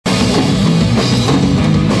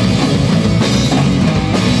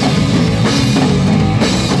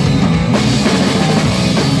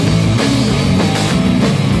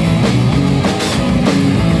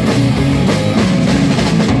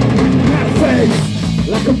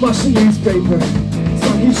mushy newspaper.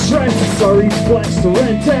 Some he shreds, sorry, flashed the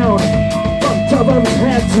rent down. On top of his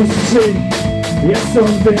head to his chin. Yes,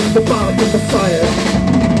 something the bark of the fire.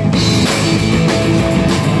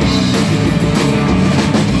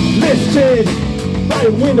 Lifted by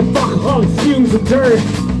the wind of alcoholic fumes and dirt.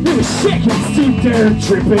 He was shaking, stooped there,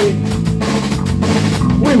 dripping.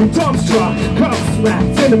 When we dumpstruck, cup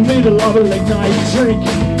smacked in the middle of a late night drink.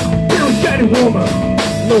 Here was getting warmer,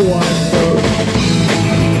 no one knows.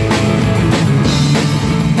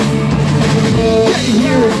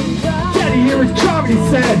 Get here, it's comedy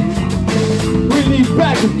said. We leave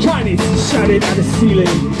bags of kindness shining at the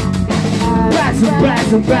ceiling. Bags and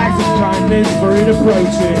bags and bags of kindness for it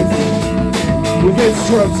approaches within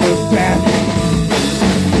strokes of death.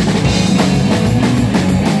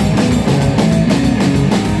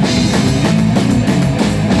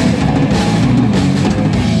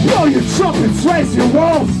 Blow your trumpets, raise your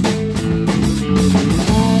walls.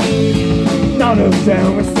 None of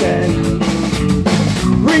them will stand.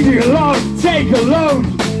 Ring the alarm, take a loan.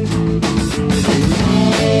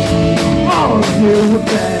 All of you were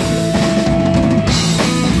bad.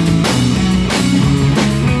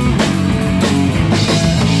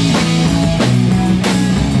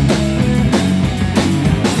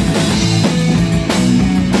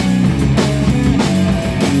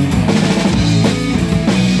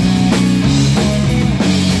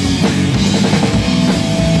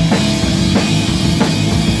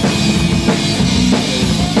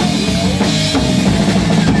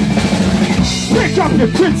 Up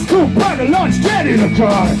your kids to buy the lunch, get in the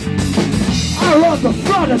car. I love the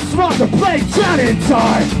front and smart the plate, down in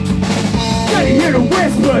time. Can you hear the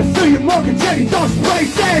whisper through your mortgage and those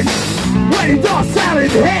places? When it does sound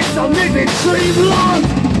in the head, so leave it dream long.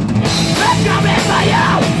 It's coming for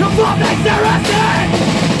you, the full makes the rusted.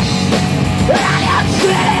 And I am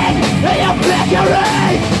sitting in your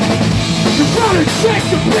bickering. The front and shake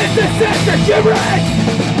the businesses that you run.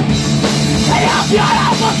 And I'm your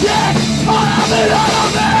opposite, all of it, all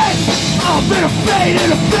of me. I've been a fade in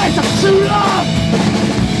the face of too long.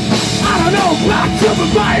 I don't know about you,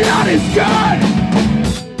 but my heart is good.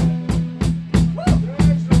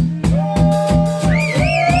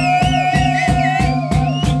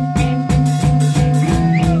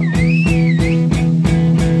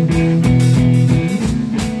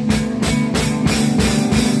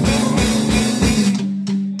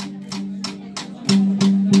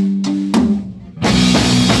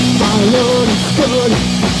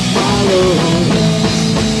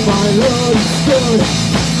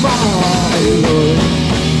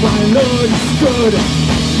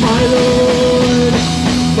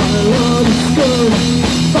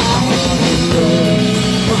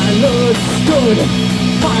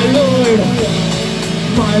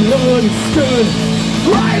 My Lord is good,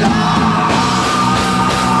 right on!